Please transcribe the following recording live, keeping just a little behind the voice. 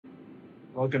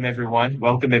Welcome everyone.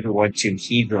 Welcome everyone to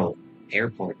Heathrow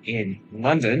Airport in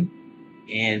London.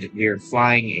 And we're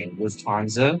flying in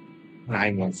Lufthansa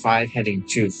 915 heading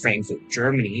to Frankfurt,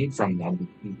 Germany from London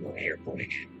Heathrow Airport.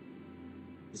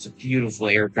 It's a beautiful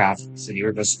aircraft. It's an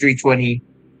Airbus 320.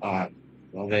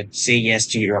 Love it. Say yes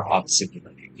to your hub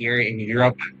simulator. Here in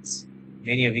Europe, as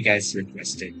many of you guys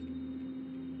requested.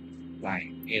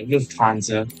 Flying in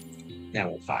Lufthansa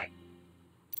 915.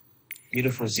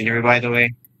 Beautiful scenery, by the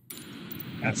way.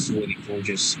 Absolutely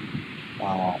gorgeous.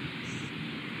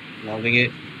 Loving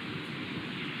it.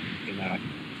 Look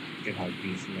at how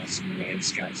beautiful that scenery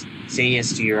is, guys. Say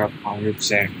yes to Europe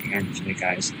 100% and to the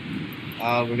guys.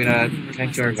 We're gonna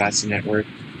connect to our VATSIM network.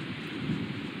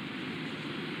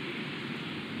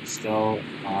 Still,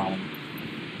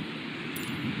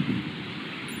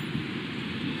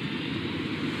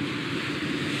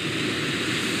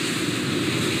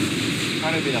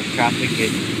 quite a bit of traffic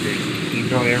in the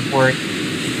Heathrow Airport.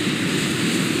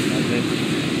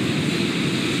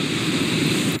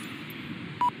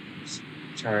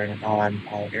 Turn on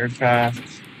all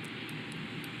aircraft.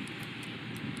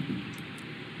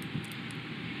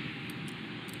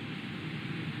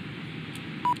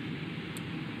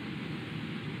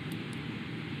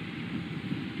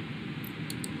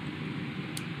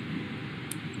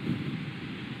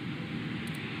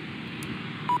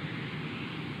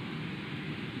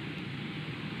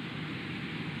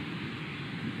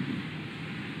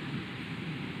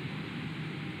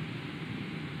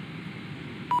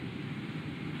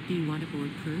 Do you want to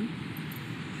board crew?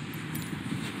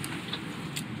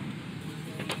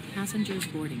 Passengers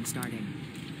boarding starting.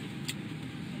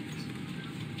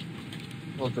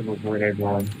 Welcome aboard,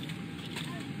 everyone.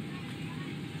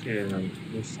 To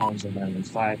Lufthansa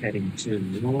 915 heading to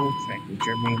Frankfurt,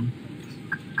 Germany.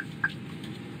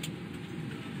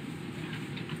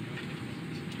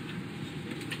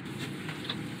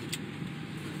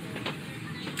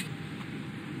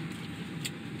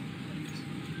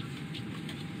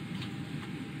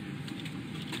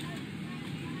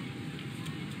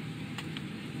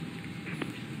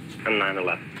 And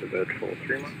 911 to bird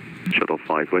 43 miles. Shuttle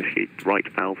 5 Whiskey, right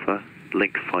Alpha,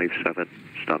 link 57,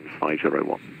 stand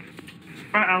 501.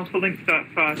 Right Alpha, link start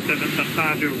 57, stand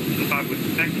 505 with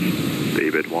thank you.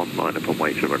 BBID 1, line up on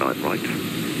way 09 right.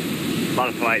 Line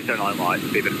up on 809 right,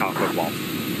 BBID Falcon 1.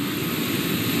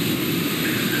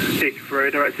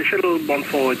 Heathrow, director shuttle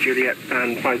 14 Juliet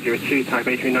and 502, type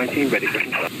A319, ready for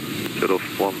start. Shuttle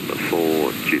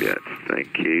 14 Juliet,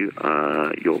 thank you.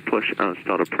 Your push and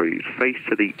start approved. Face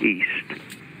to the east,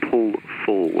 pull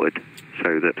forward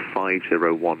so that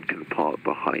 501 can park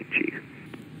behind you.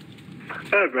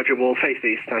 Roger, we'll face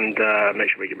east and make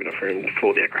sure we give enough room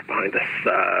for the aircraft behind us.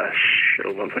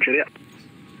 Shuttle 14 Juliet.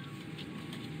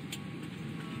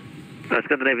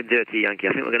 Scandinavian Dirty Yankee,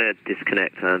 I think we're going to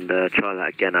disconnect and try that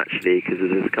again actually, because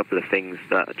there's a couple of things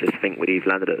that I just think we've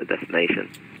landed at the destination.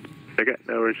 Okay,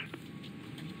 no worries.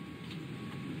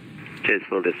 Cheers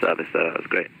for this service, that was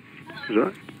great. Is that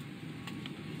right?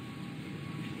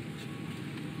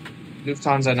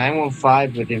 Lufthansa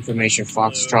 915 with information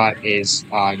Foxtrot is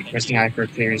requesting IFR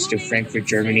clearance to Frankfurt,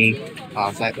 Germany,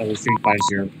 flight level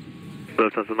 350.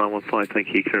 Lufthansa 915,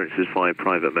 thank you. Clearance is via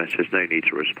private message, no need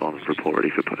to respond. Report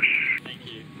ready for push.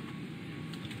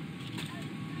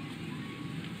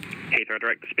 Heathrow,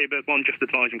 director Speedbird 1, just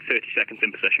advising 30 seconds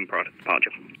in possession prior to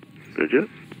departure. Roger.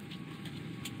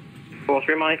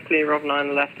 43 miles, clear of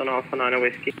 9 left on Alpha 9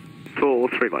 Whiskey.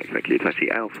 43 Mike, thank you.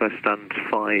 Taxi Alpha, stand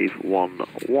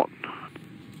 511.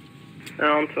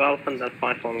 On to Alpha and that's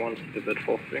 511 to Speedbird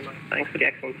 43 miles. Thanks for the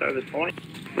excellent service, boy.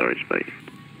 No worries, mate.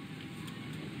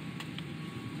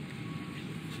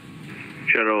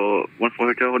 Shuttle 14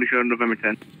 Hotel, what is your November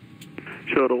 10?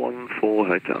 Shuttle 14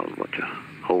 Hotel, roger.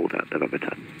 Hold at November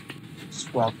 10.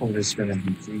 Swapple is going to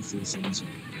be 3 seasons.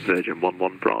 Virgin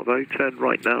 11 Bravo, turn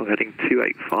right now, heading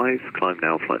 285, climb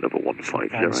now, flight level 150.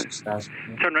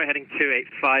 Turn right heading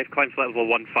 285, climb flight level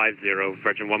 150,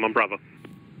 Virgin 11 Bravo.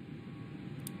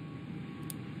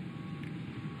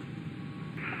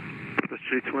 That's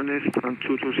 320, stand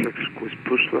 226, quiz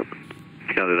push up.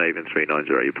 Scandinavian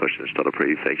 390, you're pushing, start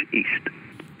approved, face east.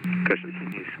 Question.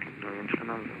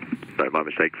 Sorry, my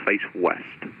mistake, face west.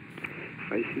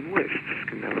 Facing west,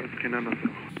 Scandinavian.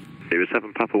 It was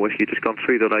 7 Papa Whiskey, just gone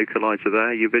through the localizer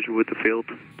there. You visual with the field?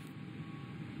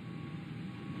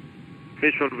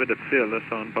 Visual with the field, that's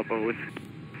on Papa Whiskey.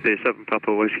 The 7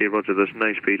 Papa Whiskey, roger, there's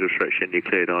no speed restriction. You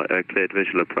cleared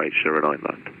visual approach, 09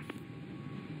 land.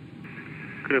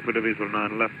 Clear for the visual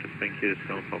 9 left, thank you,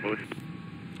 so Papa Whiskey.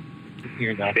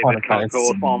 Here now, Speedbird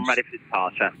Concord 1, ready for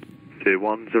departure.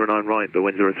 2109 right, but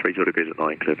wind 030 degrees at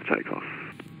 9, clear for takeoff.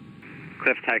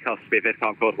 Cliff takeoff, Speedbird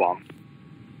Concord 1.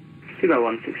 Speedbird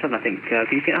 167, I think. Can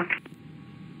you see that?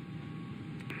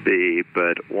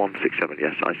 Speedbird 167,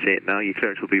 yes, I see it now. Your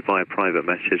clearance will be via private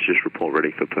message. Just report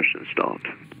ready for push and start.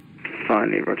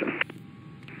 Finally, roger.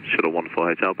 Shuttle 14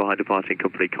 Hotel behind departing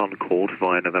company Concord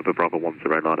via November Bravo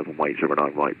 10 line up and wait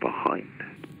 09 right behind.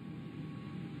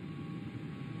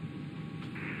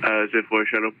 04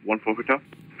 Shuttle 14 Hotel.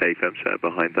 AFM sir,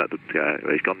 behind that,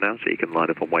 he's gone now, so you can line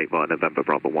up and wait via November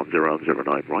Bravo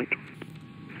 1009 right.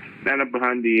 Line up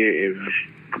behind the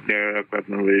aircraft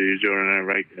number 09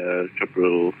 right,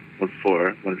 Shuttle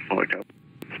 14 Hotel.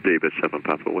 Speedbird 7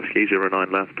 Papa Whiskey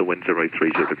 09 left, the wind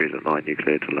 030 degrees at 9, you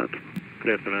clear to land.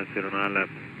 Clear to land 09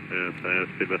 left,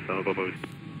 Speedbird 7 Papa Whiskey.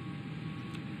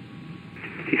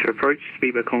 Heathrow approach,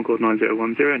 Speedbird Concord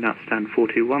 9010, now stand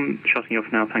 421, shutting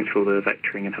off now, thanks for all the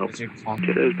vectoring and help.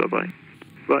 Cheers, bye-bye.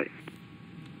 Bye.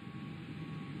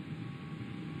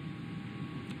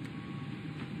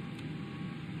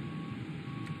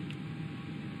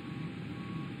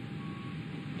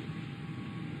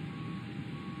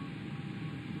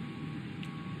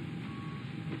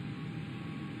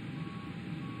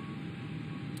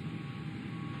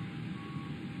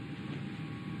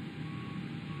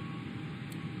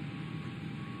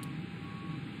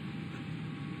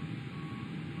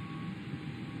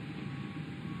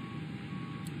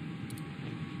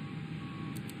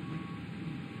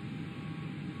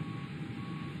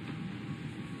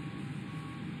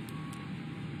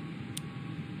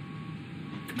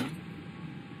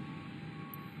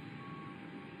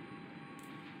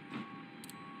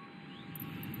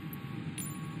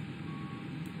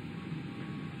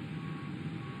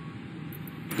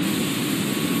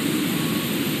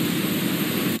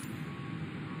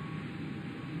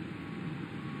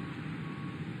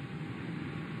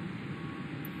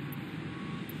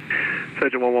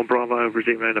 Surgeon 11 Bravo,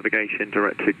 resume air navigation,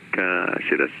 direct to,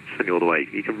 should I send you all the way?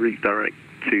 You can redirect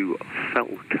to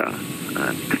Falca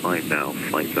and climb now,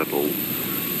 flight level,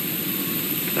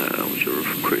 which are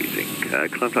cruising,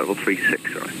 climb flight level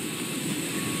 36, sorry.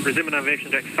 Resume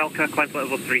navigation, direct Falca, climb flight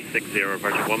level 360,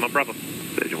 Virgin 11 Bravo.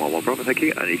 Virgin 11 Bravo, thank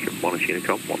you, and you can monitor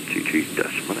Unicom 122.8.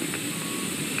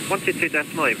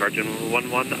 122.8, Virgin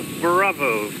 11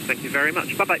 Bravo, thank you very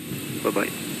much, bye-bye. Bye-bye.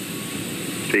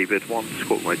 Speedbird 1,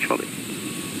 squawk mode Charlie.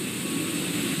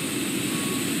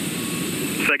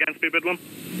 Say again, Speedbird 1.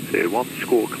 Speedbird 1,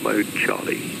 squawk mode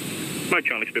Charlie. Mode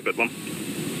Charlie, Speedbird 1.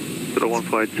 Little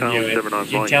 15 town, 79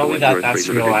 You tell me that that's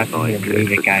real after you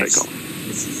believe it, guys.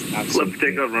 This is Let's absolutely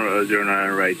take off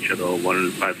 09 right, Shuttle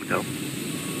 15 Hotel.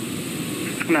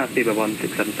 Now Speedbird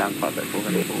 167, stand 504,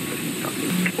 ready for push and start.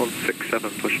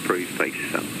 167, push through, face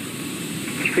south.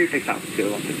 Push through south,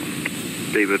 161.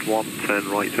 Speedbird 1, turn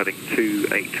right, heading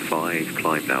 285,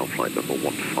 climb now, flight level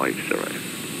 150.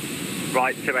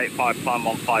 Right, 285, climb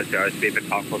 150, Speedbird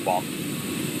Concord 1.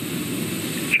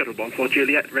 Shuttle 14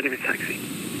 Juliet, ready for taxi.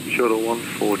 Shuttle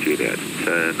 14 Juliet,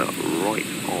 turn right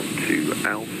onto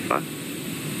Alpha,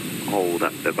 hold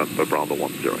at November Bravo 10.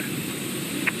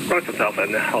 Right on Alpha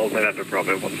and hold November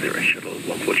Bravo 10, Shuttle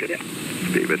 14 Juliet.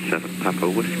 Speedbird 7 Papa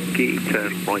Whiskey,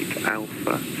 turn right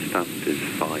Alpha, stand is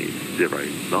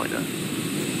 509er.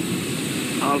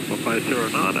 Alpha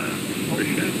 509,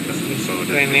 appreciate that.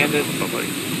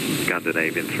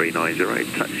 Scandinavian 390,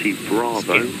 taxi Bravo,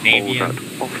 hold at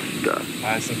Oster.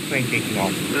 It's a plane taking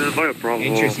off. Via Bravo.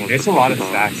 Interesting, there's a lot of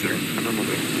stacks here. So,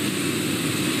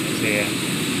 yeah.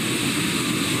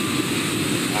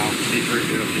 Wow.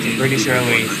 British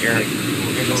Airways,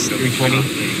 Airbus 320.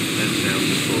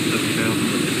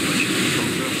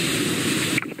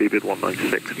 Speedbird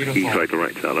 196, Heathrow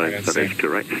direct, hello, that is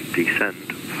correct. Descend,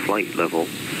 flight level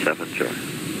 70.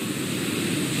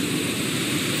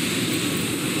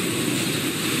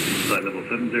 Flight level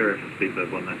 70, Speedbird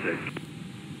 196.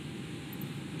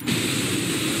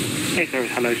 Hey, sir,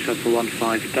 hello, Shuttle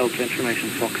 15 Delta, information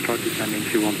Foxtrot descending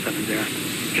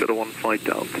 2170. Shuttle 15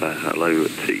 Delta, hello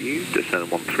to you, descend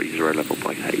 130 level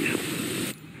by Hazel.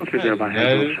 130 by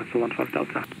Hazel, Shuttle 15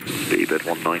 Delta. Speedbird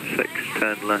 196,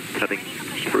 turn left, heading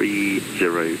 30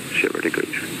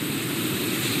 degrees.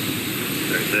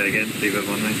 Sorry, say again, Speedbird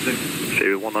 196.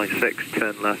 Speedbird 196,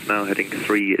 turn left now, heading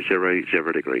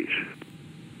 300 degrees.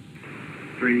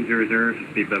 300,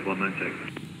 Speedbird 196.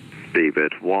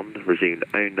 Speedbird 1, resumed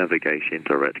own navigation,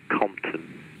 direct Compton.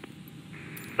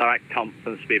 Direct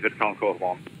Compton, Speedbird Concord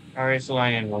 1. Alright, so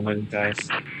line in 1 minute, guys.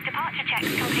 Departure checks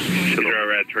completed. Heathrow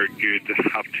Redford, good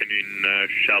afternoon,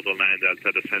 Shuttle 9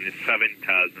 Delta, descend is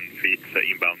 7,000 feet,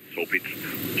 inbound Soapit.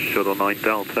 Shuttle 9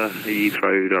 Delta,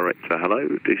 Heathrow director, hello,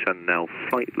 descend now,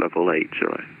 flight level 80.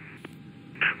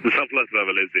 The surplus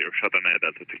level is 0, Shuttle 9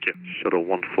 Delta, thank you. Shuttle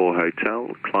 14 Hotel,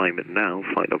 climb it now,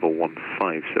 flight level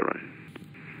 150.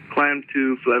 Climb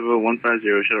to flight level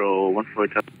 150, Shuttle 14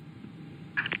 Hotel.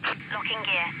 Locking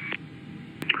gear.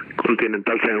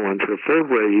 Continental 7104,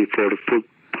 ready for the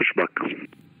pushback.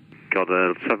 Got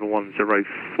a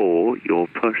 7104, your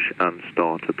push and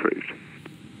start approved.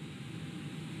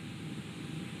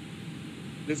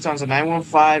 Lufthansa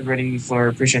 915, ready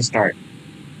for push and start.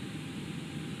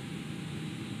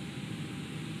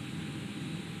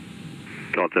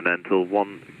 Continental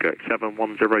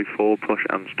 7104, push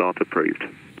and start approved.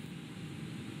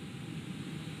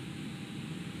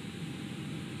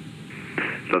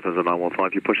 Lufthansa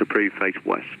 915, you push approved, face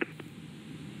west.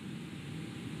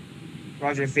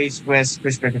 Roger, face west,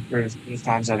 pushback approved.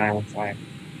 Lufthansa 915.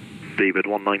 David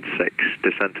 196,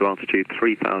 descend to altitude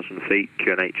 3,000 feet,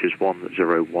 QNH is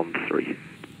 1013.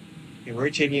 Okay, we're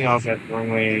taking off at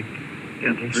runway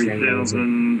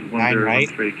 3000, 9 right.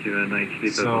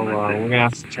 QNH, So we're going to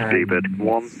have to turn. David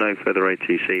 1, no further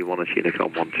ATC, 1 is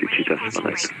Unicom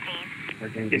 122.8. We're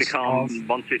going to just Unicom off.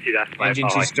 122.8. Engine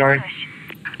to start.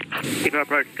 Keep up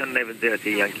approach, Scandinavian 0 to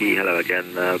Yankee, hello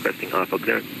again, requesting Alpha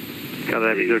clearance.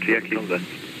 Scandinavian 0 to Yankee.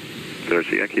 0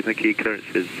 to Yankee, thank you.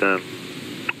 Clearance is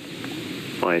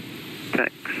by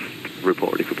text,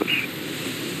 report ready for push.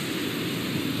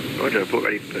 Roger, report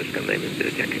ready for push, Scandinavian 0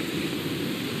 to Yankee.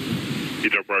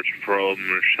 Either approach from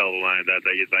Shuttle 9 Delta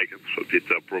is like, so it's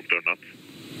approved or not.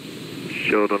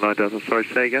 Shuttle 9 Delta, sorry,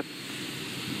 say again?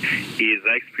 Is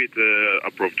X-Speed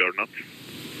approved or not?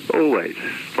 Always,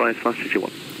 fly as fast as you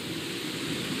want.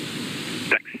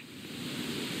 Thanks.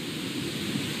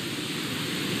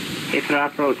 Heathrow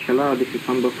approach, hello, this is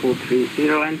number 430,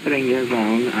 entering your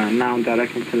zone, now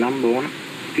directing to Lambourne,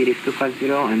 speed is 250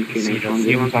 and QNH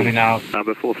 101. Coming out.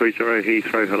 Number 430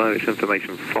 Heathrow, hello, it's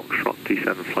information Foxtrot,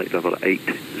 descend flight level 80.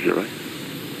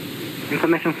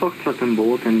 Information Foxtrot on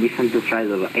board and descend to flight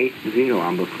level 80,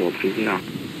 number 430.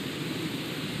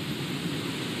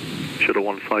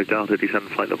 Shuttle 15 Delta, descend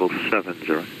flight level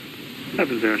 70.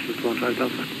 70, 15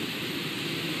 Delta.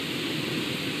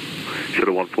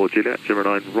 Shuttle 14 Juliet,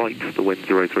 09 right, the wind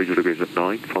 030 degrees at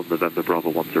 9, from November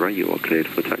Bravo 10, you are cleared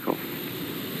for takeoff.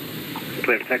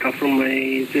 Clear for takeoff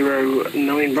runway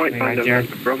 09 right, Right,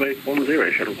 November Bravo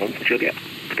 10, Shuttle 1 for Juliet.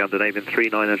 Scandinavian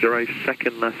 390,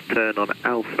 second left turn on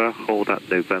Alpha, hold at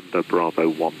November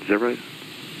Bravo 10.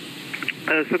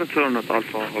 Second turn at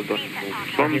Alpha, hold on.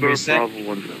 November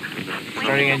Bravo 10.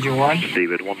 Starting engine 1.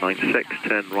 David 196,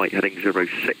 turn right heading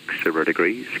 060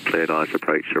 degrees, cleared eyes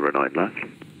approach 09 left.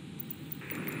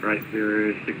 Right,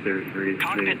 0603.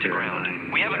 Cockpit to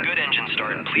ground. We have a good engine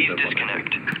start. Please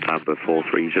disconnect. Number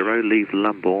 430, leave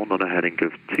Lambourne on a heading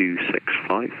of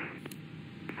 265.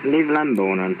 Leave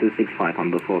Lambourne on 265,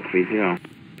 number 430.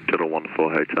 Shuttle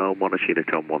 14 Hotel, 1 is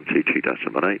Unicom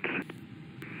 122.8.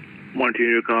 1 to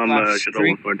Unicom,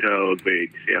 Shuttle 14 Hotel,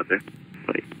 great, see out there.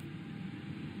 Right.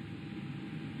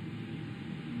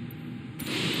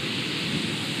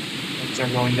 Lights are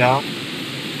going down.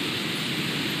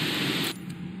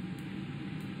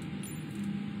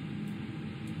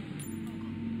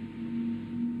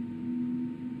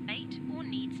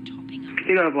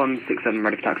 Speed 167,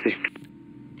 ready for taxi.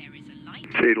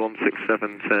 Speed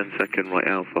 167, turn second right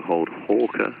Alpha, hold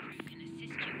Hawker.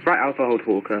 Right Alpha, hold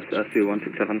Hawker, speed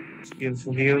 167.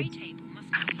 Beautiful view.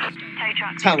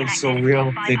 That looks so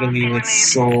real. They believe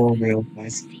it's so real,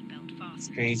 guys. It's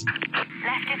crazy.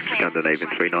 Scandinavian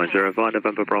 390, via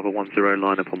November Bravo 10,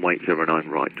 line up on weight 09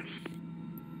 right.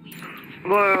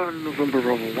 November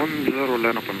Bravo 10,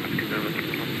 line up on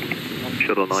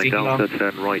Shuttle 9 Delta,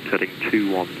 turn right heading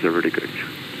 210 degrees.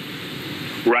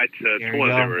 Right, There we 210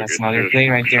 go. degrees. That's another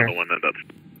plane right there. Shuttle 1 and that.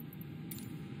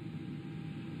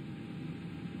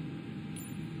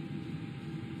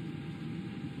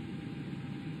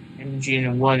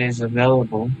 Engine 1 is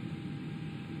available.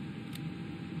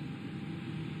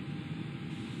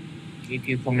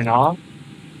 APU coming off.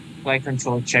 Flight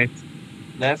control check.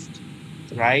 Left,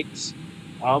 right,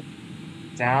 up,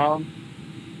 down.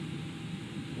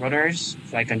 Rudders.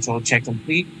 Flight control check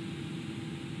complete.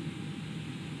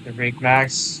 The brake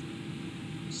max.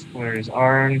 Spoiler is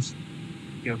armed.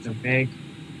 Fields are big.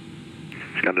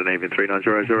 Scandinavian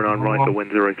 390, 09 right, the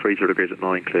wind 030 degrees at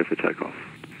 9, clear for takeoff.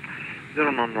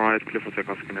 09 right, clear for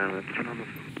takeoff, Scandinavian.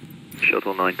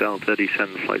 Shuttle 9 Delta,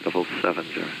 descend flight level 70.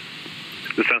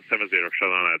 Descend 70,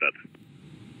 Shuttle 9 Delta.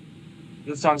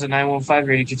 Lufthansa 915,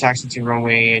 ready to taxi to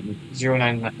runway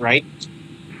 09 right.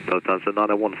 Lufthansa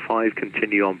 9015,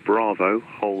 continue on Bravo,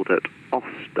 hold at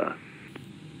Oster.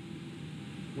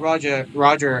 Roger,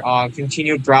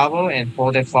 continue Bravo and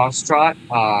hold at Foxtrot,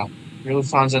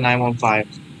 Lufthansa 915.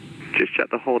 Just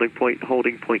check the holding point.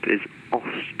 Holding point is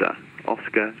Oster.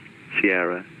 Oscar,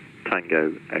 Sierra,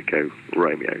 Tango, Echo,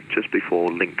 Romeo. Just before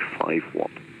link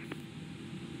 51.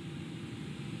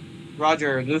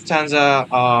 Roger, Lufthansa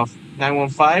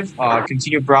 915,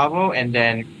 continue Bravo, and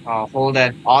then hold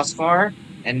at Oscar,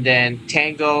 and then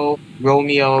Tango,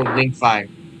 Romeo, link 5.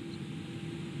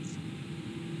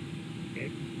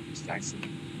 Okay,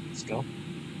 let's go.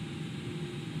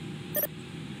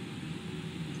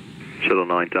 Shuttle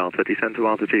 9 Delta, descend to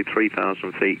altitude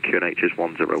 3,000 feet, QNH is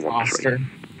 1013. Oscar.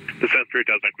 Descend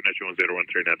 3,000, connection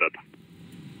 1013, net Delta.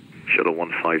 Shuttle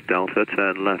 15 Delta,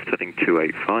 turn left heading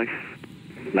 285.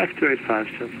 Left 285,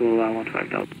 Shuttle 15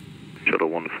 Delta. Shuttle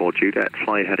 14 Juliet,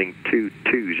 fly heading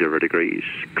 220 degrees,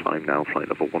 climb now flight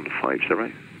level 150.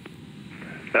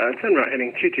 Turn right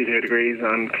heading 220 degrees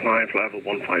and climb flight level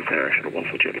 150, Shuttle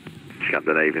 14 Juliet.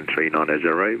 Scandinavian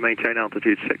 390, maintain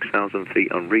altitude 6,000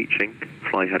 feet on reaching,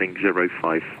 fly heading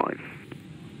 055.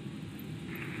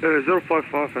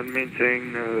 055 and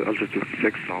maintain altitude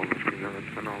 6,000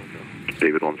 feet.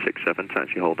 David 167,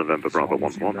 taxi hold November Bravo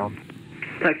 11.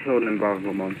 Taxi hold in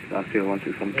Bravo 11, that's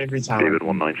 167. Every time. David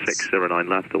 19609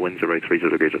 left, the wind 030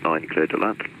 degrees at 9, clear to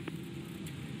land.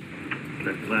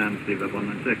 Let's land, David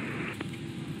 196.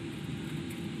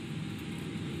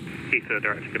 Heathrow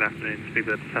director, good afternoon.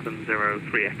 Speedbird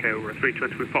 703 Echo, we're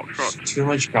 320 with Foxtrot. Too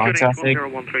much ground traffic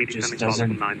just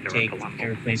doesn't take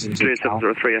airplanes into account.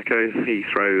 703 Echo,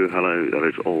 Heathrow, hello, that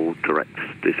is all correct.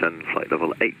 Descend flight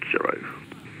level 80.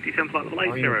 Descend flight level 80,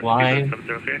 Are you blind?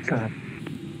 703 Echo.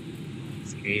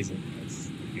 It's crazy. It's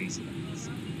crazy.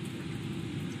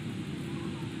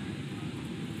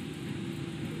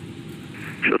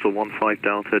 Shuttle 15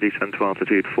 Delta, descend to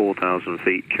altitude 4,000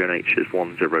 feet, QNH is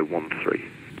 1013.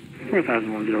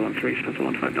 4,1013,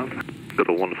 Shuttle 15 Delta.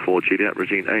 Shuttle 14 Juliet,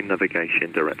 resume own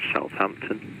navigation direct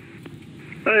Southampton.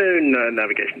 Own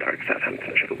navigation direct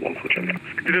Southampton, Shuttle 14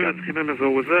 Juliet.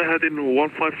 Was that heading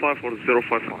 155 or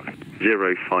 055?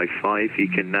 055, you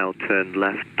can now turn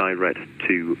left direct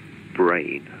to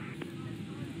Brain.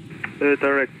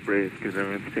 Direct brace, because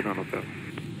I'm still on a bell.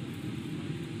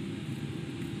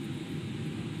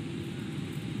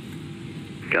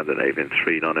 Scandinavian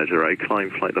 390, climb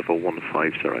flight level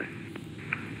 150.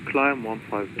 Climb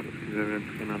 150, because I'm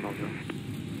still on a bell.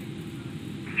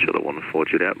 Shuttle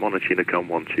 14 Juliet, monitor Unicom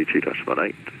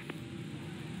 122.18.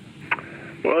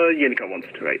 Well, Unicom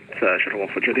 128, Shuttle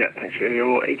 14 Juliet, thanks for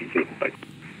your ATC. Bye.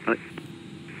 Right.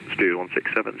 Speed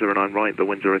 16709 right, the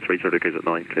wind 030 degrees at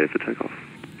 9, clear for takeoff.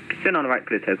 Still on the right,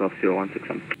 clear takeoff,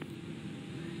 0167.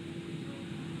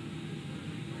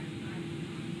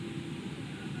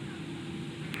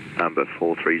 Amber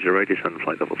 430, descend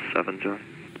flight level 70.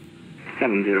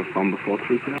 70 from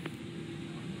 430.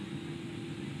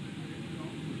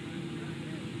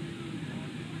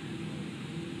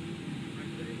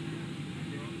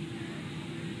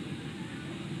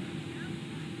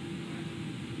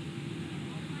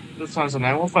 Lufthansa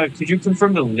 915, could you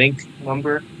confirm the link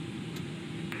number?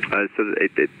 So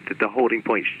the holding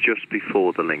point's just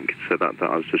before the link, so that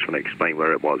I was just going to explain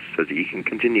where it was. So that you can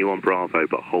continue on Bravo,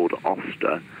 but hold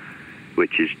Oster,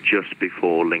 which is just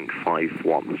before link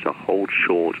 51. So hold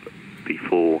short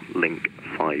before link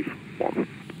 51.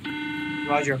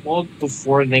 Roger, hold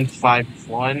before link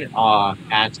 51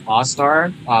 at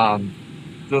Ostar,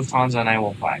 Lufthansa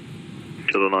 915.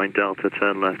 Shuttle 9 Delta,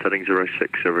 turn left heading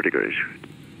 060 degrees.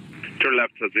 Turn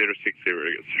left at 060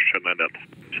 degrees, Shuttle 9 Delta.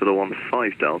 Shuttle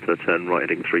 15 Delta, turn right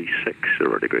heading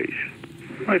 360 degrees.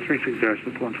 Right, 360,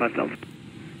 Shuttle 15 Delta.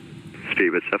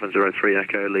 Speedbird 703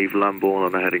 Echo, leave Lambourne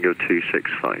on a heading of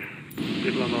 265.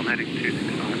 Leave Lambourne heading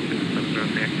 265,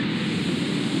 703 Echo.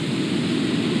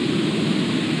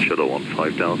 Shuttle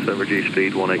 15 Delta, reduce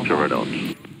speed 180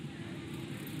 knots.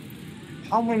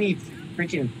 How many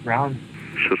freaking ground?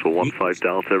 Shuttle 15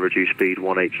 Delta, reduce speed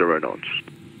 180 knots.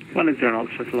 180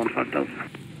 knots, Shuttle 15 Delta.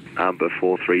 Amber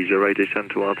 430, descend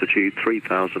to altitude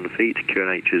 3,000 feet,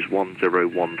 QNH is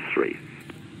 1013.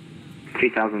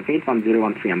 3,000 feet,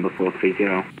 1013, Amber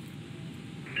 430.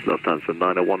 Lufthansa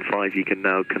 9015, you can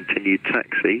now continue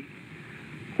taxi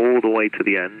all the way to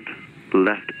the end,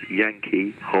 left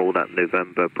Yankee, hold at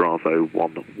November Bravo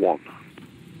 11.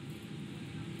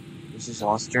 This is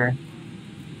Oster.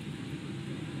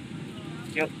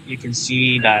 Yep, you can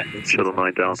see that it's Shuttle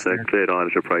 9 Delta, cleared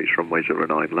Irish approach runway 09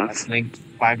 left. That's link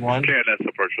 51. Clear left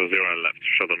approach for 09 left,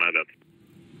 Shuttle 9 Delta.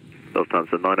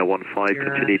 Lufthansa 9015,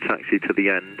 continue taxi to the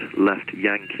end, left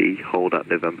Yankee, hold at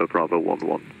November Bravo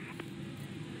 11.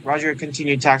 Roger,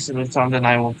 continue taxi Lufthansa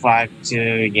 915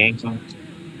 to Yankee.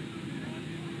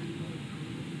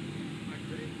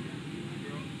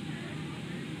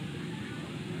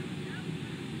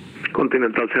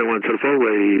 Continental 7104,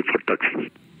 ready for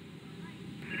taxi.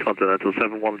 Continental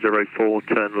 7104,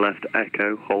 turn left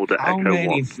Echo, hold at How Echo many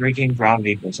 1. freaking ground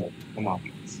vehicles are there? Come on,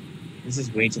 guys. This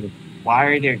is way too... Why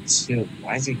are there two?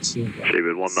 Why is it two?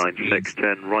 David 196,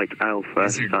 turn right Alpha,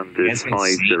 standard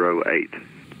 508.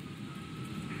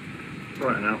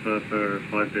 Right, an Alpha for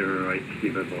 508,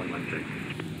 Steve 196.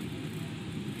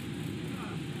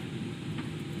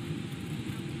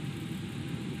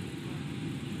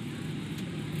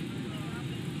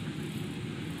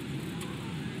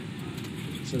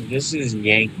 So this is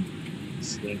Yankee.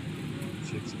 It's Yankee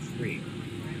 53.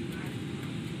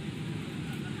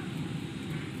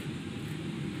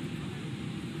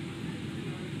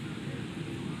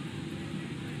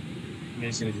 I'm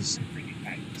just gonna do some freaking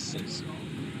practices.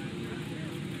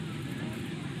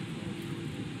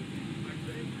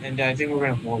 And I think we're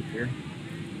gonna hold here.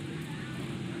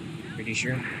 Pretty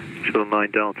sure. Shuttle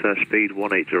 9 Delta, speed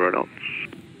 180 knots.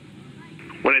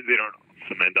 180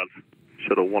 knots, 9 Delta.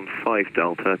 Shuttle 15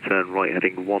 Delta, turn right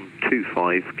heading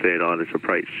 125, cleared Islet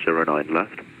approach 09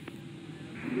 left.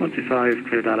 125,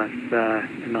 cleared Dallas,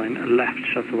 9 left,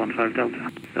 shuttle 15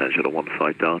 Delta. Shuttle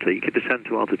 15 Delta, you can descend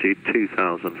to altitude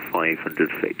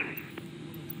 2,500 feet.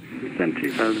 Descend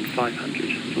 2,500,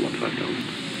 shuttle 15 Delta.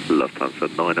 Lufthansa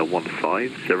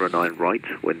 9015, 09 right,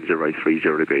 wind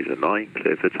 030 degrees at 9,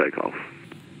 clear for takeoff.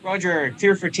 Roger,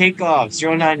 clear for takeoff.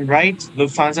 09 right,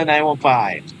 Lufthansa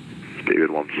 915.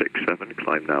 Speed 167,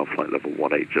 climb now, flight level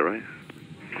 180.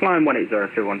 Climb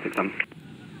 180, clear 167.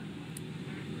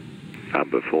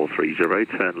 Amber 430,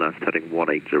 turn left heading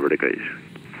 180 degrees.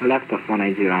 Left of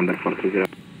 180, Amber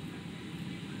 430.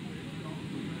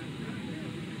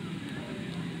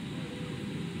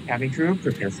 Cabin crew,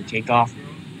 prepare for takeoff.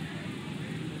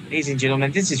 Ladies and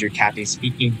gentlemen, this is your captain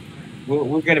speaking.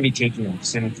 We're going to be taking off,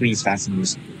 so please fasten your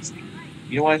seatbelts.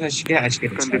 You know what I should get? I should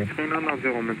get a chair.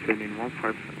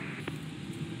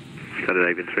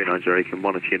 Scandinavian 390, can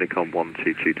monitor Unicom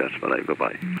 122.8,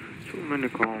 bye-bye.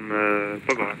 Unicom,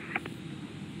 bye-bye.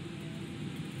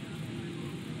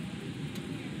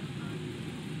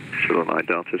 Shuttle 9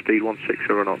 Delta, speed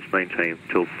 160 knots, maintain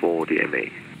till 4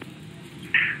 DME.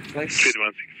 Speed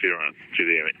 160 knots, 2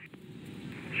 DME.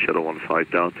 Shuttle 15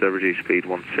 Delta, reduce speed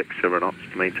 160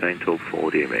 knots, maintain till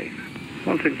 4 DME.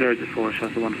 160 to 4,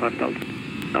 shuttle 15 Delta.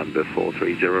 Amber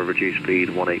 430, reduce speed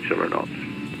 180 knots.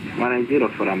 180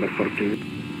 for Amber 430.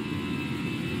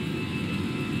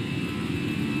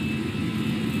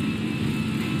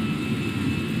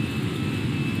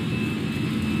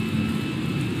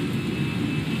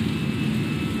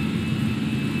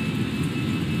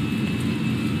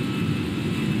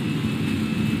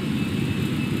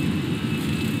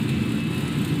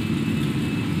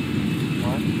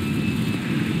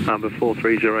 Amber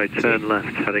 430, turn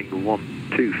left heading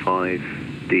 125,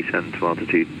 descend to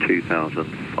altitude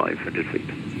 2,500 feet.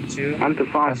 2, and to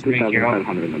 5,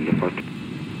 2,500 on the port.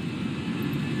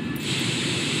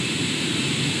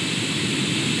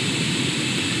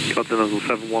 Continental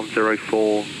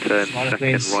 7104, turn second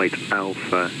place. right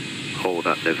Alpha, hold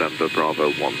at November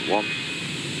Bravo 11.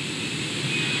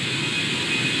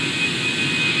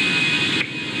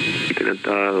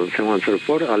 Continental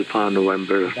 7104, Alpha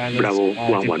November Bravo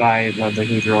 11. By the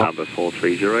Heathrow. Number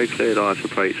 430, cleared ICE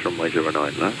approach runway 09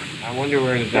 left. I wonder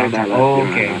where the downtown. Oh,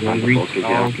 okay, we'll reach.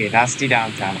 Oh, okay, that's the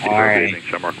downtown. All right.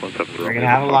 We're gonna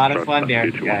have a lot of fun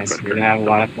there, guys. We're gonna have a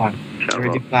lot of fun.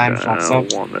 Ready to climb, shots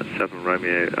up. 17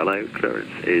 Romeo LA,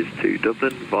 clearance is to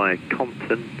Dublin via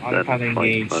Compton, then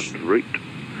Franklin route.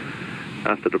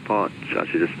 After departure,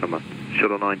 actually just come up.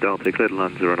 Shuttle 9 Delta, cleared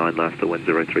land 09 left, the wind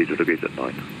 030 degrees at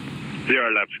 9.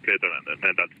 0 left, cleared land,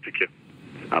 and that's the queue.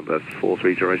 Amber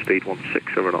 430, speed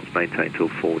 160 knots, maintain till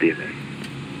 4 DME.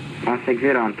 160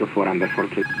 on to 4 Amber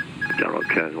 430. General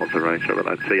Cairns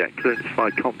 108, so yeah, clearance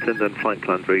via Compton, then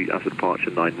Franklin route, after departure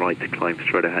 9 right to climb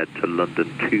straight ahead to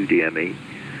London 2 DME,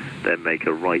 then make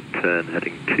a right turn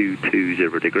heading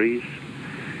 220 degrees,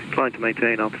 climb to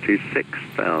maintain altitude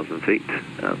 6,000 feet,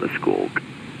 and the squawk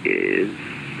is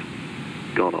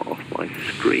gone off my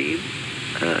screen.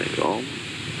 Hang on.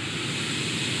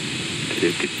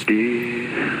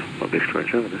 Not this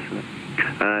correct, isn't it?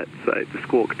 So the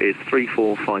squawk is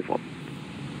 3451.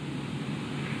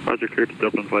 Roger, clear to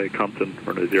Dublin via Compton,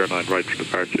 runway 09 right for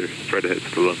departure, straight ahead to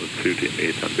the London 2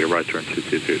 DME, and be a right turn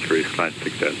 2223, climb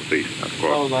 6,000 feet, and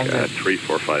squawk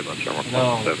 345 on Shamrock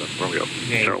 17, Romeo.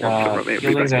 Okay,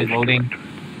 buildings are loading.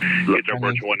 Heathrow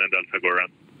approach 1 and Delta, go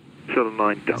around. Shuttle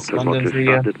 9 Delta, London Roger, for you.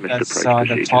 standard, That's Mr.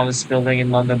 the tallest building in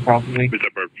London, probably.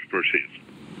 Mr. Burke proceeds.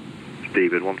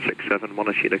 David 167,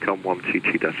 Monoshina com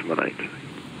 122.8.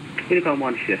 Unicom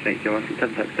 1, thanks, you're on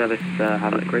 7 service,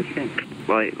 have a great day.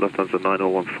 Right, Lufthansa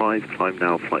 9015, climb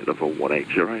now, flight level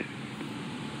 180.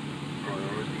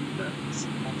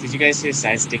 Did you guys see a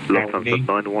side stick? Lufthansa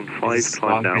 915,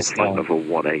 climb now, flight level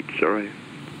 180.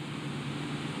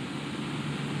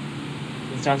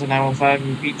 Lufthansa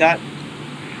 915, repeat that.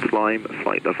 Climb,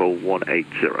 flight level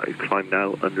 180. Climb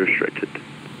now, unrestricted.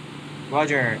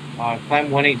 Roger.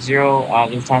 Climb 180,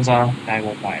 Lufthansa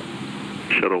 915.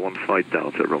 Shuttle 15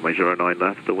 Delta, runway 09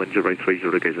 left, the wind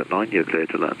 030 degrees at 9, you're clear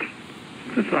to land.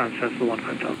 That's right, Shuttle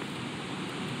 15 Delta.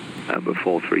 Number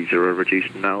 430, reduce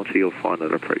now to your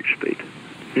final approach speed.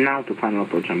 Now to final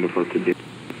approach number 420.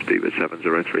 Speed with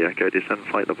 703 Echo, descend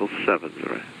flight level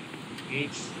 70.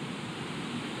 Each.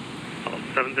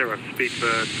 70, speed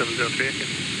for 703 Echo.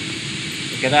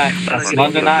 Look at that. That's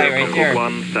London Eye right there.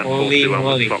 Holy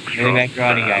moly. Really back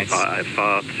riding, guys.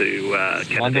 Far to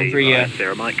London for you.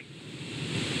 Sarah Mike.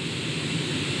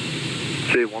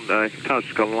 21 cars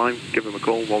just got a line, give him a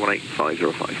call,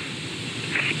 118505.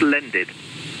 Splendid.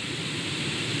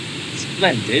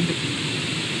 Splendid.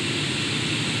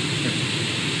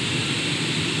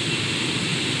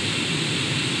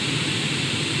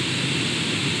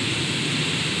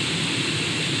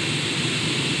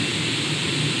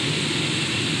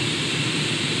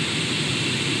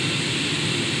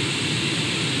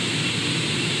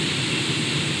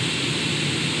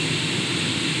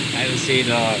 I would say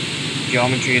the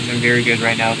geometry isn't very good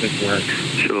right now because we're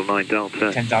Shuttle 9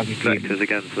 Delta. 10,000 feet. Vectors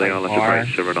again for the island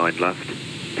approach 09 left.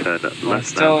 Turn left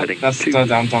still, now, heading that's still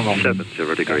downtown London.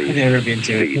 70 degrees. I've never been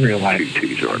to it in real life.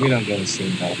 220 We don't go to see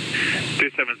though.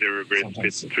 270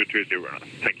 degrees, speed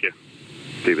 220. Thank you.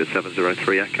 Speed with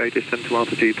 703 Echo, descend to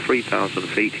altitude 3,000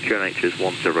 feet, QNH is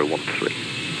 1013.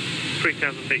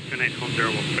 3,000 feet, QNH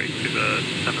 1013 to the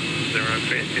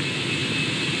 703 Echo.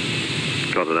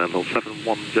 Got a level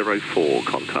 7104,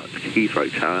 contact Heathrow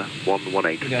Tower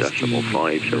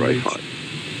 118.505.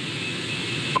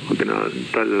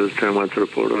 Dial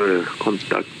 714,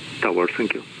 contact tower,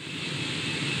 thank you.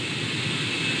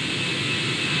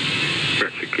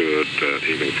 Very good,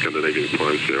 evening Scandinavian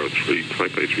 503,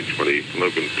 type A320,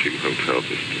 Logan 2 Hotel,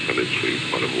 just descended to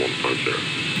flight level 150.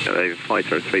 Scandinavian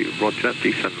 503, roger,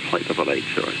 descend flight level 80.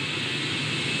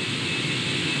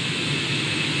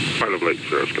 Flight level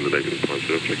 80, Scandinavian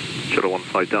 503. Shuttle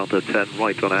 15 Delta, turn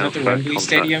right on out, Wembley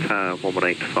Stadium? Tower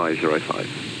 118505.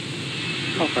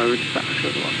 Alpha, dispatch,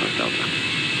 Shuttle 15 Delta.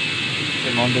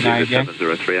 London Eye again.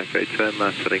 703 Echo, turn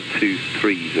left, heading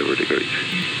 230 degrees.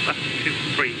 That's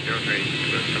 2303 to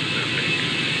the 703.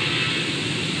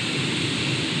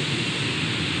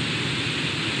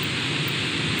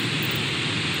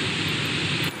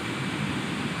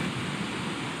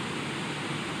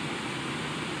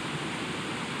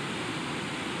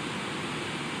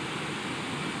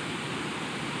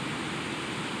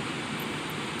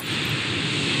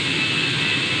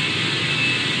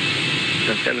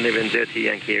 Scandinavian 30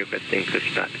 Yankee requesting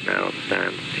pushback now,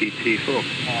 stand 224.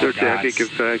 30 Yankee, give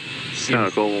tower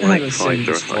call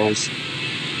 18505.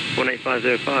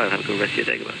 18505, have a good rest of your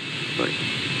day, goodbye. Right.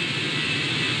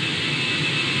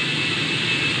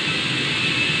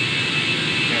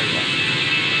 There we go.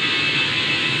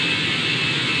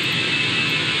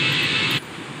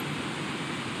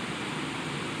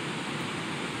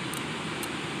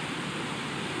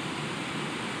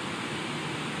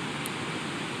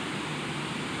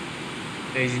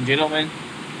 Ladies and gentlemen,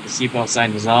 the seatbelt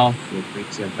sign is off. Feel free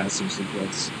to fasten your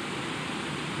seatbelts.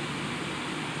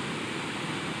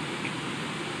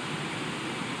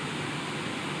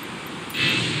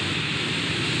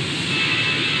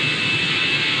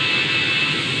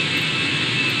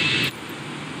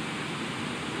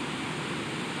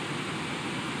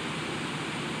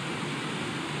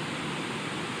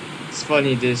 It's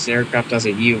funny, this aircraft has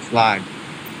a EU flag,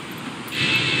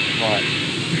 but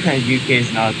UK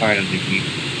is not a part of the EU.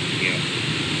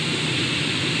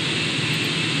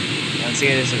 Once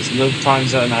again, this is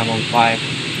Lufthansa 915,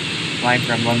 flying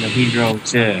from London Heathrow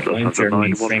to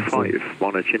Germany, Frankfurt.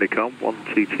 1 Unicom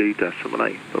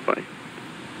 122.8, bye-bye.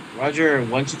 Roger,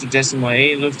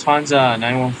 122.8, Lufthansa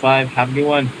 915, have a good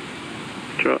one.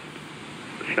 Sure.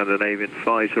 Scandinavian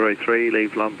 503,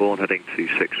 leave Lambourne heading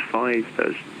 265,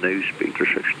 there's no speed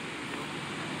restriction.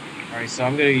 Alright, so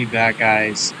I'm going to be back,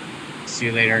 guys. See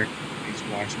you later. Thanks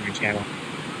for watching my channel.